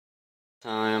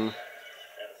Time.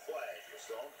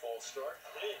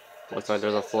 Looks like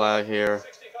there's a flag here.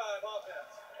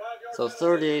 So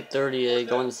 38-38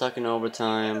 going to second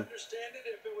overtime.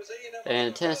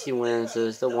 And Tennessee wins.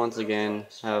 They still once again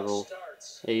have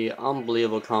a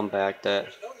unbelievable comeback that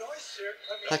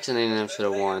Texas A&M should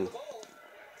have won.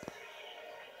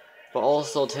 But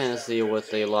also Tennessee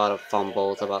with a lot of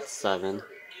fumbles, about 7.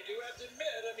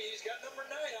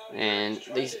 And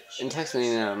these in Texas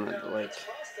A&M, like,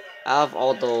 out of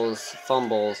all those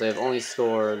fumbles, they've only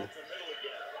scored,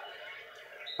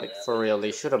 like, for real,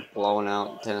 they should have blown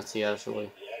out Tennessee,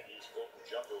 actually.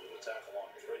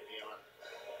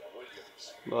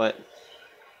 But,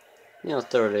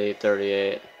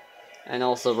 38-38. And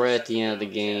also, right at the end of the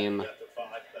game,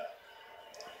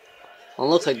 it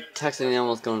looks like Texas A&M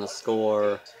was going to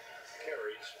score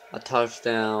a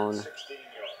touchdown.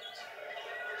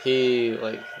 He,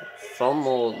 like,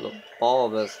 fumbled the ball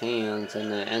of his hands,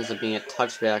 and it ends up being a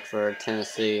touchback for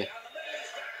Tennessee.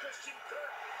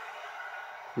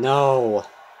 No!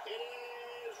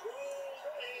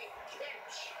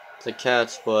 It's a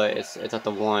catch, but it's at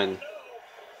the 1.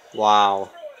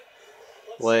 Wow.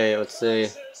 Wait, let's see.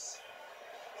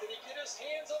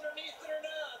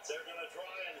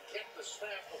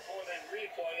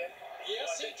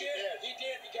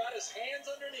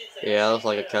 Yeah, it looks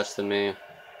like a catch to me.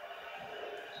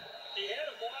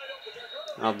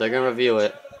 Oh, they're gonna review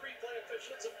it.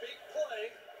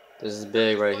 This is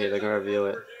big right here. They're gonna review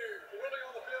it.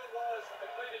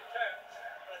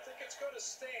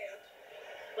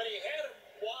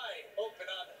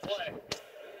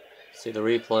 See the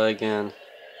replay again.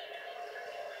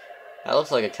 That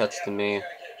looks like a catch to me.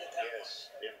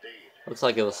 Looks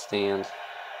like it was stand.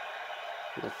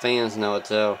 The fans know it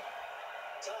too.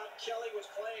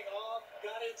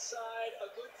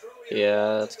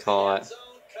 Yeah, it's caught.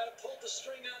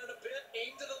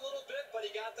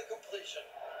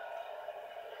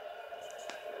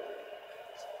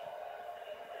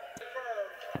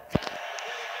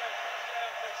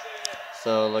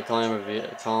 So the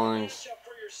calling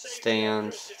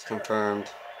stands. It's confirmed.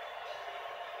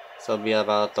 So it'll be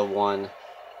about the 1.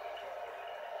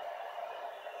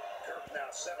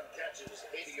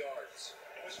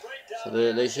 So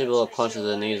they should be able to punch it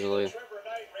in easily.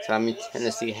 So I mean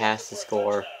Tennessee has to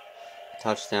score a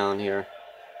touchdown here.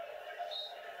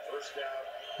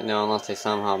 Unless they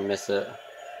somehow miss it.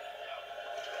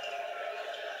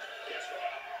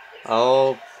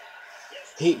 Oh,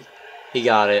 he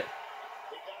got it.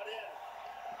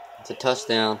 It's a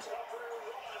touchdown.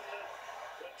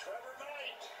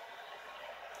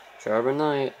 Trevor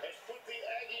Knight.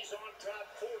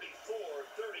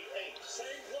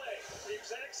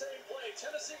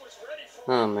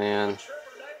 Oh man.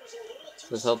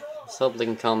 Let's hope they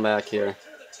can come back here.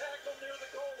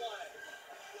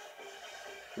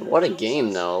 What a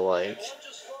game though, like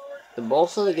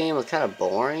most of the game was kind of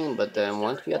boring, but then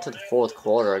once we got to the 4th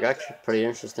quarter, it got pretty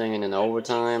interesting, and in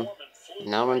overtime. And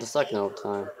now we're into second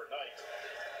overtime.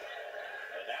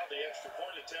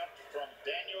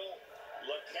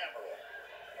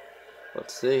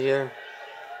 Let's see here.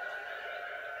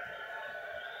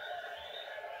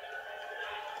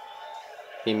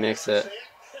 He makes it.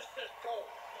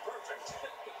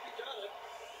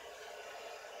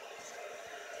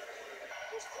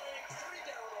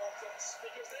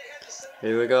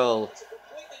 Here we go.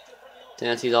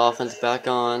 Tennessee's offense back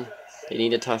on. They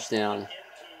need a touchdown.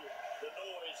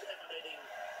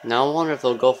 Now I wonder if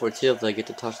they'll go for 2 if they get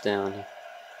the touchdown.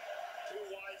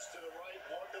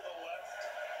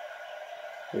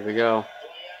 Here we go.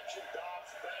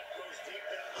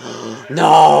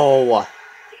 No!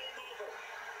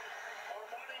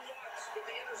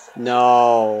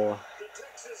 No!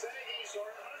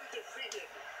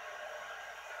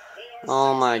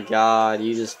 Oh my god,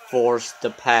 you just forced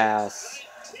the pass.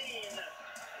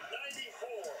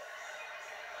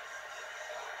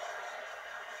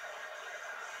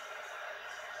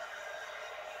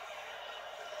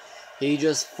 He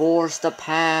just forced the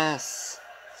pass.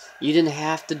 You didn't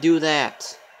have to do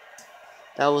that.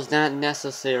 That was not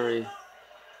necessary.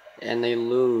 And they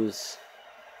lose.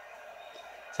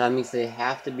 So that means they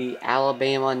have to beat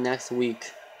Alabama next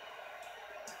week.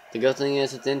 The good thing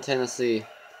is it's in Tennessee,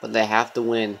 but they have to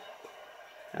win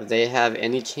if they have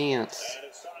any chance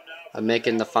of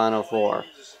making the Final Four.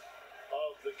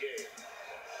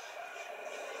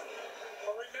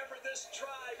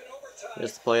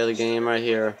 This play of the game right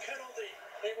here.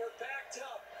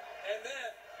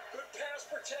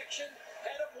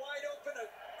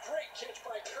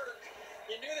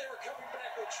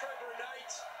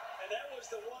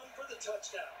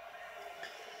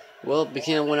 Well, we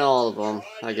can't win all of them,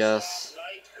 I guess.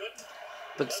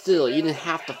 But still, you didn't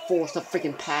have to force the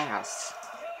freaking pass.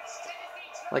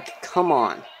 Like, come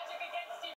on.